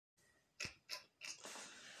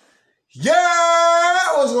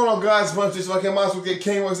Yeah! What's going on, guys? Bunch of fucking monsters get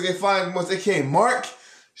king, once they get fine, once they came. Mark,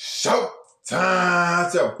 show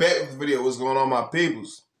time. To back with the video. What's going on, my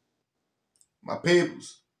peoples? My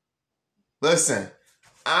peoples. Listen,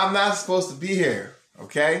 I'm not supposed to be here,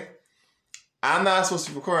 okay? I'm not supposed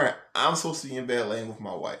to be recording. I'm supposed to be in bed laying with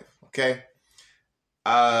my wife, okay?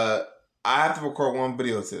 I have to record one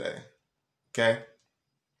video today, okay?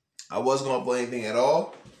 I wasn't going to play anything at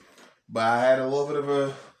all, but I had a little bit of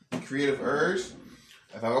a creative urge.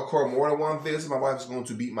 If I record more than one video, my wife is going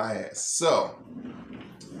to beat my ass. So,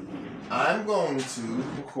 I'm going to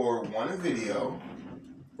record one video.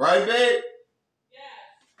 Right, babe?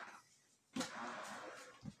 Yeah.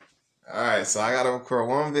 Alright, so I got to record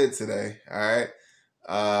one vid today. Alright?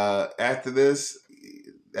 After this,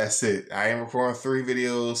 that's it. I ain't recording 3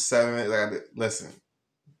 videos, 7 minutes. Listen.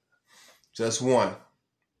 Just one.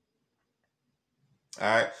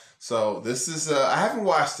 Alright? So, this is, I haven't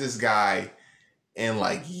watched this guy in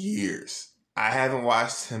like years. I haven't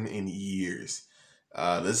watched him in years.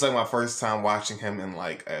 This is like my first time watching him in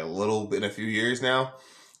like a few years now.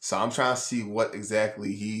 So I'm trying to see what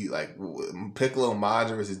exactly he like. Piccolo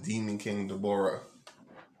Majin versus Demon King Dabura.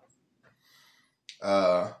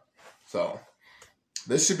 So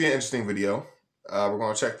this should be an interesting video. We're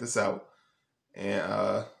gonna check this out,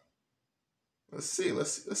 and let's see what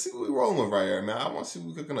we're rolling with right here, man. I want to see what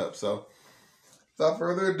we're cooking up. So without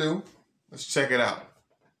further ado, let's check it out.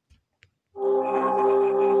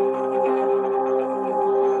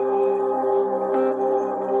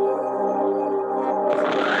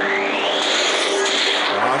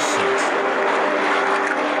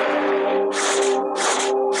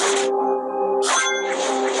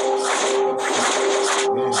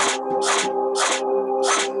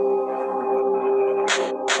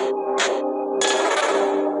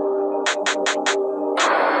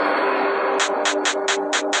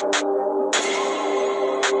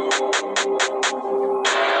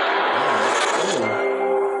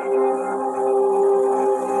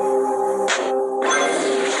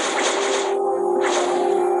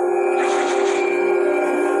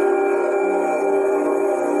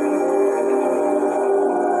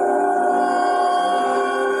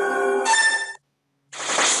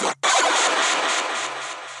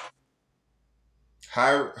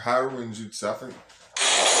 Hyourinjutsu, I think.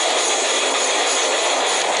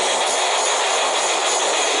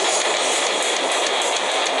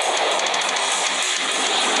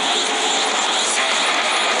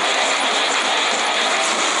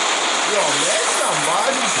 Yo, imagine how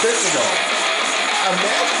Majin Piccolo.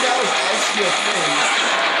 Imagine that was actually a thing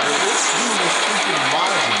where this dude was freaking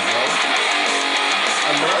Majin, bro.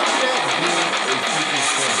 Imagine that being a freaking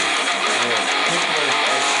thing where Piccolo is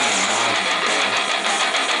actually Majin, bro.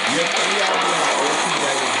 You have any idea how OP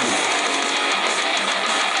that would be?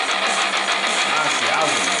 Honestly, I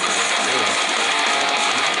wouldn't know.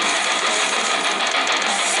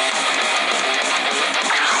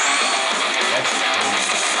 That's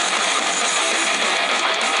crazy.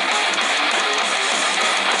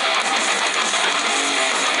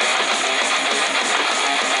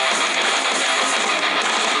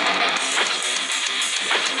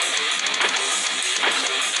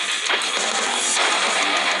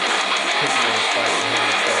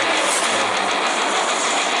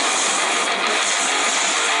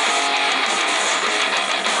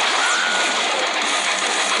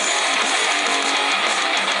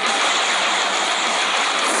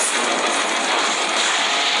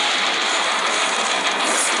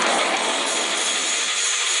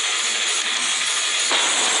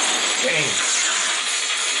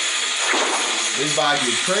 This about to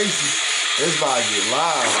get crazy. This about to get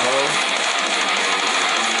live, bro.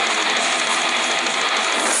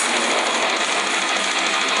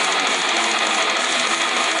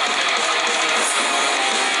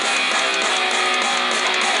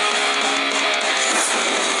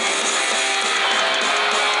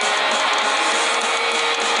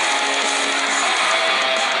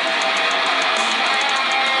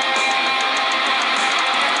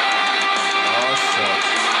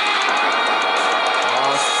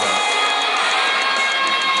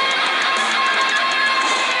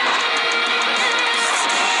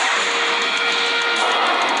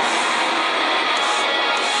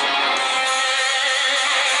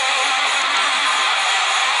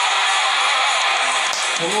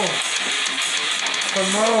 Come on.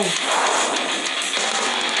 Come on.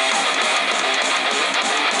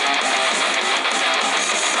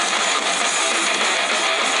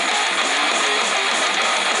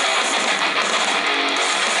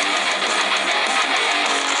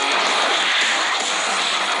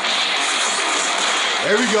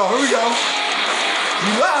 Here we go.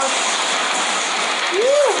 We live.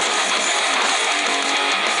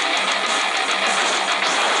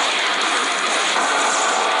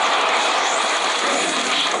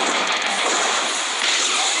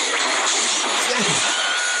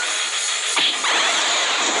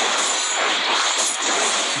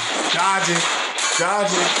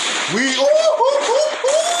 Dodging. We ooh.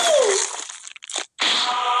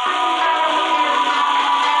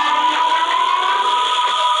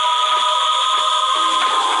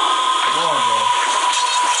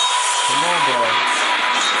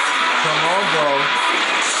 Come on, bro.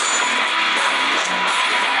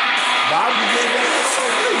 Bob, you did that. That's so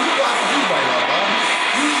good. You got to do right now, Bob.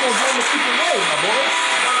 You gonna go in the stupid way, my boy.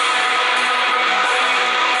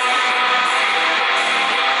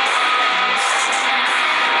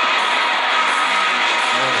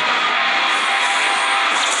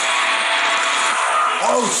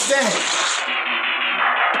 Oh, snap!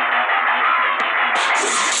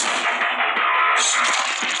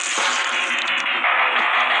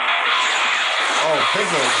 Oh,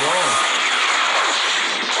 Piccolo's gone.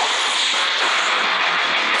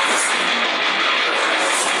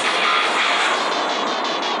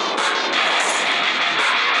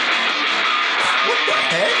 What the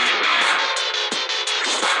heck?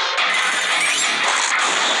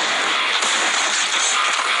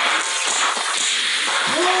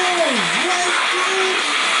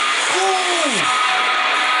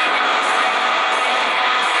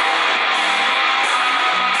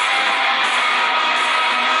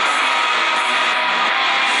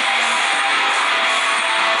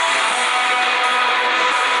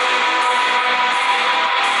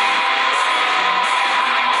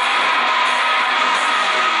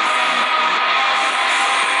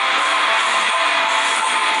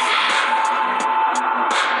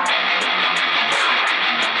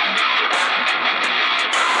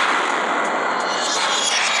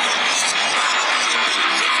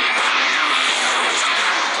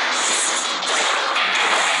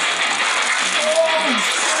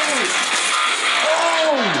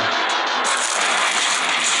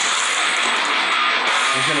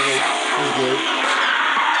 He's good.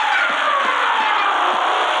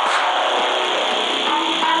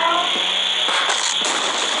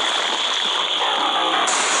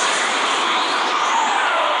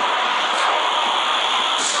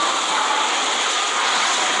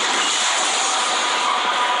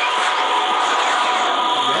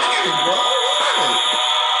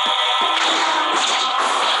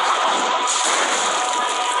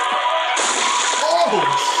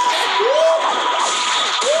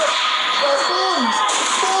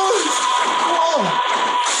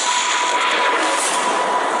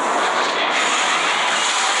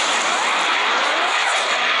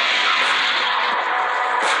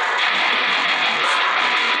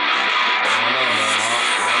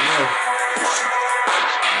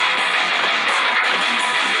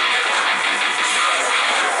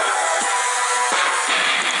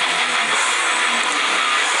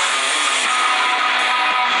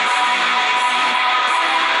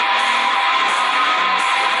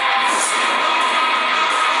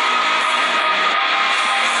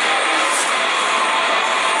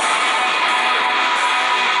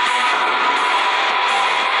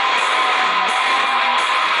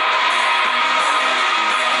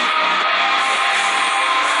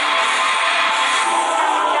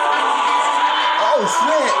 Oh,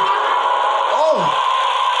 snap. Oh.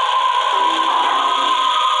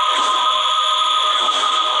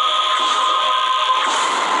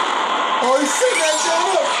 Oh, he set that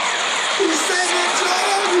joint up. He set that joint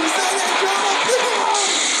up. He set that joint up.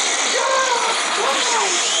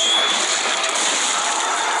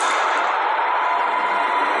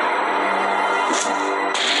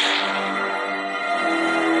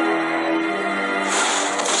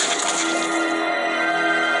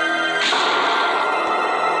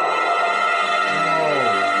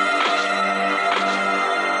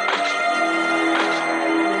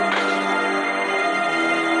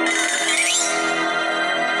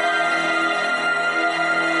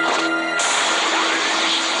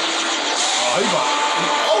 Oh, he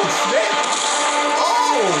got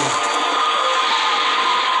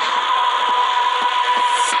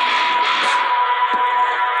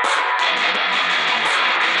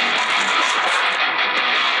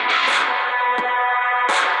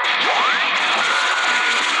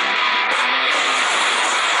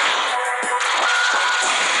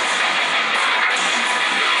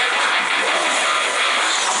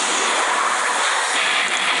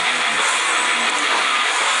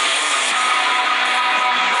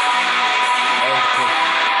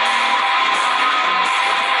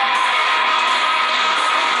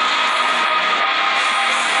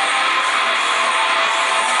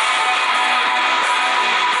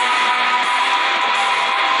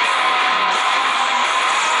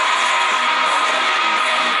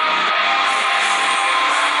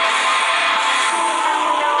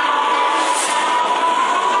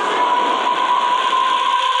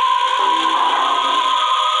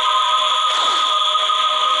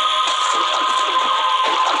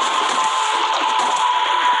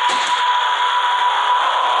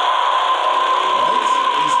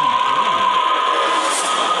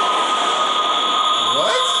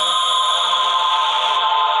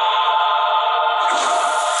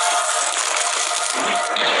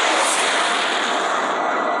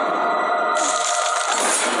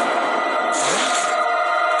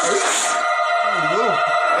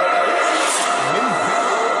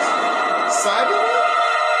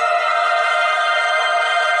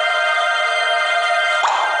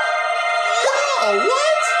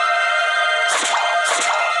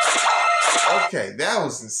Okay, that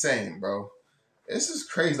was insane, bro. This is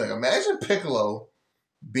crazy. Like, imagine Piccolo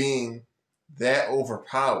being that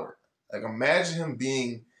overpowered. Like, imagine him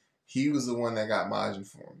being, he was the one that got Majin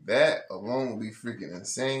for him. That alone would be freaking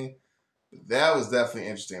insane. But that was definitely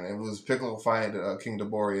interesting. It was Piccolo fighting King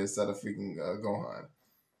Dabura instead of freaking Gohan.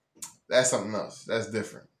 That's something else. That's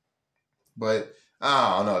different. But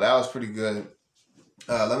I don't know. That was pretty good.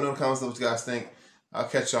 Let me know in the comments what you guys think. I'll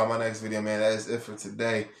catch y'all in my next video, man. That is it for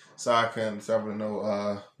today. Sorry I couldn't start with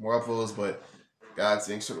no more uploads, but gotta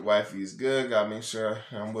make sure the wifey is good. Gotta make sure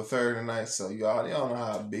I'm with her tonight. So y'all know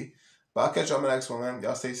how it be. But I'll catch y'all in my next one, man.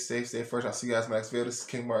 Y'all stay safe, stay fresh. I'll see you guys in my next video. This is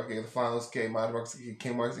King Mark, aka the finals, aka Majin Mark, aka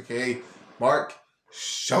King Mark, aka Mark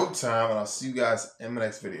Showtime, and I'll see you guys in my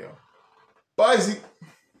next video. Bye, Z.